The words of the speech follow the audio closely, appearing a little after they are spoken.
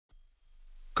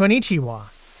Konnichiwa.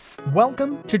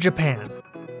 Welcome to Japan,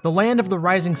 the land of the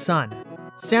rising sun,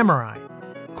 samurai,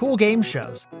 cool game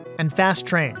shows, and fast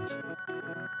trains.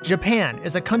 Japan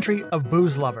is a country of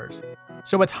booze lovers,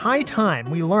 so it's high time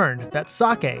we learned that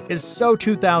sake is so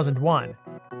 2001,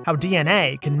 how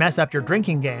DNA can mess up your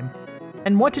drinking game,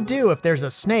 and what to do if there's a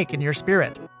snake in your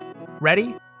spirit.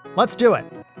 Ready? Let's do it!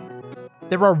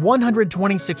 There are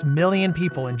 126 million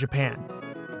people in Japan,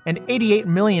 and 88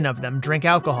 million of them drink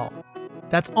alcohol.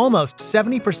 That's almost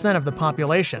 70% of the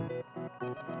population.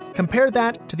 Compare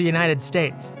that to the United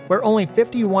States, where only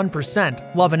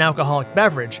 51% love an alcoholic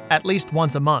beverage at least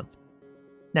once a month.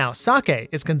 Now, sake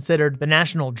is considered the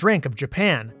national drink of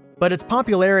Japan, but its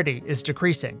popularity is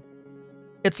decreasing.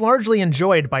 It's largely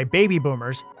enjoyed by baby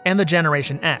boomers and the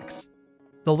Generation X.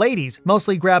 The ladies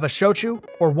mostly grab a Shōchū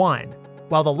or wine,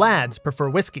 while the lads prefer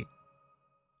whiskey.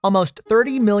 Almost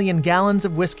 30 million gallons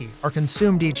of whiskey are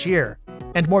consumed each year,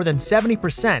 and more than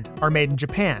 70% are made in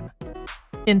Japan.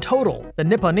 In total, the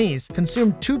Nipponese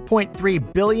consume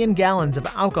 2.3 billion gallons of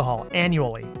alcohol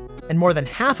annually, and more than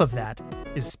half of that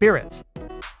is spirits.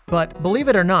 But believe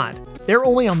it or not, they're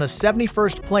only on the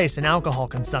 71st place in alcohol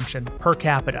consumption per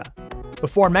capita,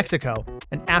 before Mexico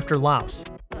and after Laos.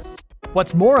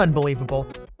 What's more unbelievable,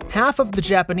 half of the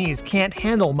Japanese can't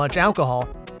handle much alcohol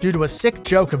due to a sick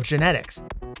joke of genetics.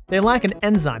 They lack an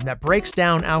enzyme that breaks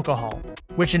down alcohol,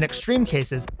 which in extreme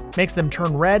cases makes them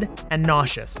turn red and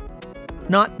nauseous.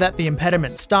 Not that the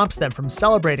impediment stops them from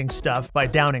celebrating stuff by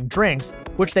downing drinks,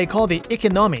 which they call the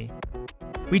ikenomi.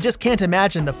 We just can't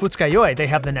imagine the futsukayoi they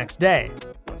have the next day.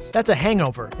 That's a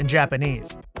hangover in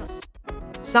Japanese.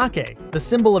 Sake, the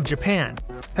symbol of Japan,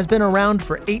 has been around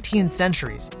for 18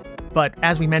 centuries, but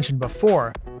as we mentioned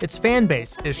before, its fan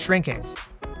base is shrinking.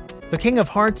 The king of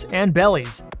hearts and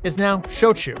bellies is now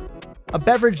Shōchū, a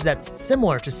beverage that's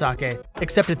similar to sake,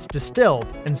 except it's distilled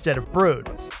instead of brewed.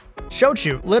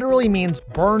 Shōchū literally means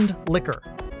burned liquor,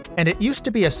 and it used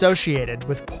to be associated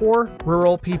with poor,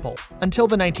 rural people until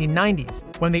the 1990s,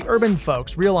 when the urban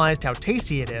folks realized how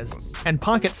tasty it is and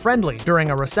pocket-friendly during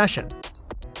a recession.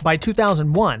 By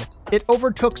 2001, it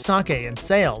overtook sake in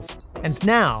sales, and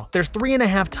now there's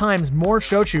 3.5 times more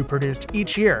Shōchū produced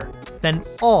each year than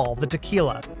all the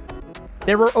tequila.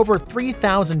 There are over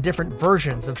 3,000 different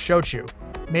versions of Shōchū,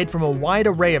 made from a wide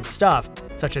array of stuff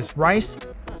such as rice,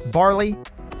 barley,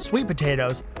 sweet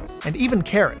potatoes, and even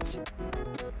carrots.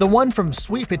 The one from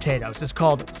sweet potatoes is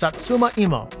called Satsuma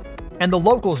Imo, and the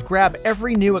locals grab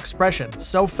every new expression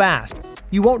so fast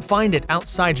you won't find it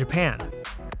outside Japan.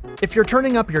 If you're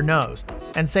turning up your nose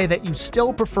and say that you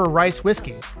still prefer rice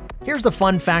whiskey, here's the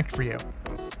fun fact for you.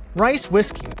 Rice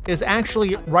whiskey is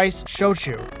actually rice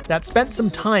Shōchū that spent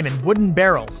some time in wooden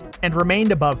barrels and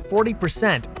remained above 40%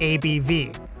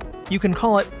 ABV. You can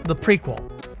call it the prequel.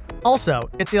 Also,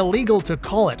 it's illegal to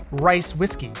call it rice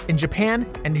whiskey in Japan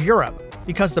and Europe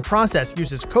because the process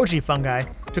uses koji fungi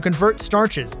to convert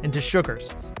starches into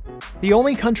sugars. The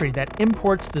only country that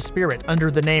imports the spirit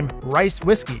under the name rice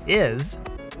whiskey is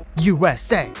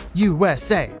USA.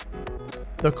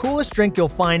 The coolest drink you'll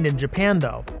find in Japan,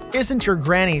 though, isn't your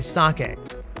granny's sake.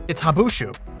 It's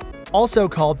Habushu, also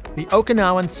called the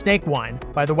Okinawan snake wine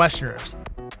by the Westerners.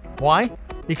 Why?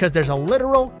 Because there's a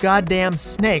literal goddamn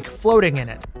snake floating in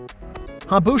it.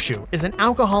 Habushu is an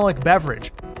alcoholic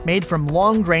beverage made from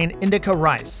long-grain indica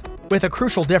rice, with a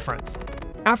crucial difference.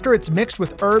 After it's mixed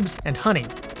with herbs and honey,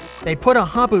 they put a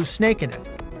habu snake in it,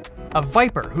 a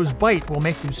viper whose bite will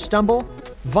make you stumble,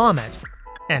 vomit,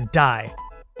 and die.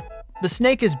 The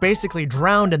snake is basically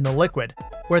drowned in the liquid,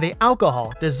 where the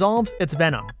alcohol dissolves its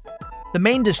venom. The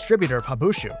main distributor of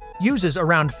Habushu uses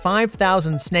around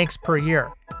 5,000 snakes per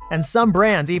year, and some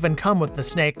brands even come with the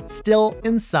snake still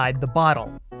inside the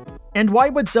bottle. And why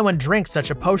would someone drink such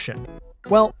a potion?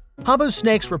 Well, Habu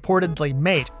snakes reportedly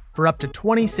mate for up to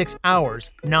 26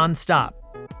 hours non-stop.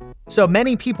 So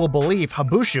many people believe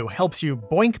Habushu helps you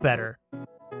boink better.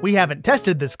 We haven't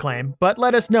tested this claim, but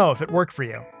let us know if it worked for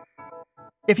you.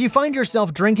 If you find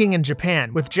yourself drinking in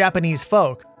Japan with Japanese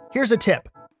folk, here's a tip: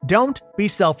 don't be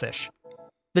selfish.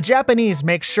 The Japanese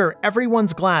make sure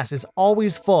everyone's glass is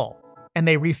always full, and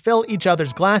they refill each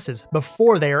other's glasses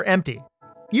before they are empty.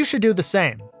 You should do the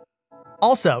same.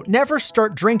 Also, never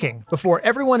start drinking before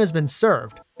everyone has been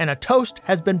served and a toast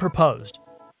has been proposed.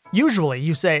 Usually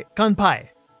you say kanpai,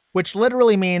 which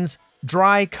literally means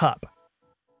dry cup.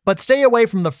 But stay away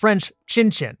from the French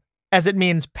chin-chin, as it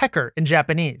means pecker in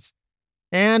Japanese.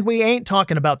 And we ain't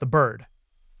talking about the bird.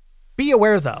 Be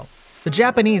aware though, the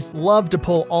Japanese love to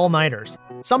pull all-nighters,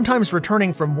 sometimes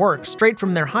returning from work straight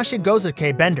from their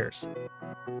hashigozake benders.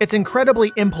 It's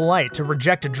incredibly impolite to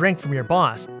reject a drink from your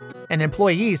boss, and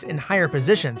employees in higher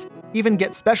positions even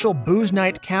get special booze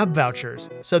night cab vouchers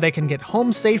so they can get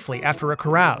home safely after a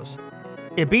carouse.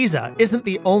 Ibiza isn't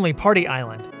the only party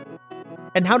island.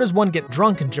 And how does one get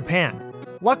drunk in Japan?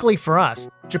 Luckily for us,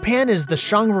 Japan is the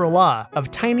Shangri-La of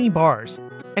tiny bars,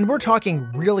 and we're talking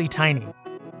really tiny.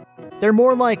 They're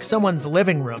more like someone's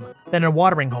living room than a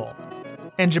watering hole.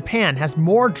 And Japan has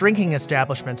more drinking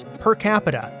establishments per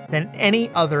capita than any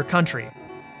other country.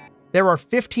 There are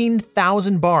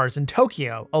 15,000 bars in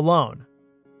Tokyo alone.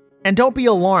 And don't be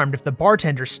alarmed if the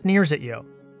bartender sneers at you.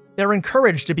 They're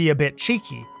encouraged to be a bit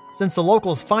cheeky, since the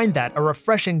locals find that a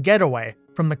refreshing getaway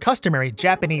from the customary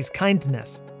Japanese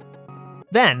kindness.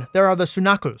 Then there are the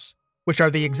sunakus, which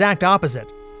are the exact opposite.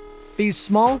 These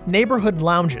small neighborhood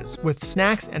lounges with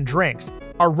snacks and drinks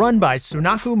are run by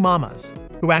sunaku mamas,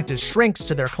 who act as shrinks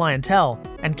to their clientele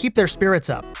and keep their spirits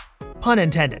up. Pun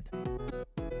intended.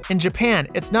 In Japan,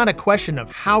 it's not a question of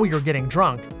how you're getting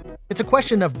drunk, it's a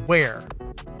question of where.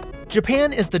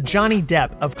 Japan is the Johnny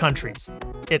Depp of countries.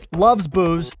 It loves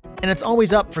booze, and it's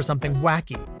always up for something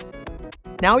wacky.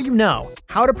 Now you know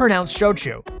how to pronounce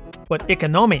Shōchū, what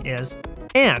economy is,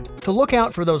 and to look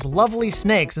out for those lovely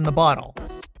snakes in the bottle.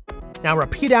 Now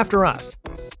repeat after us.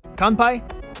 Kanpai,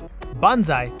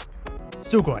 banzai,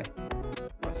 sugoi.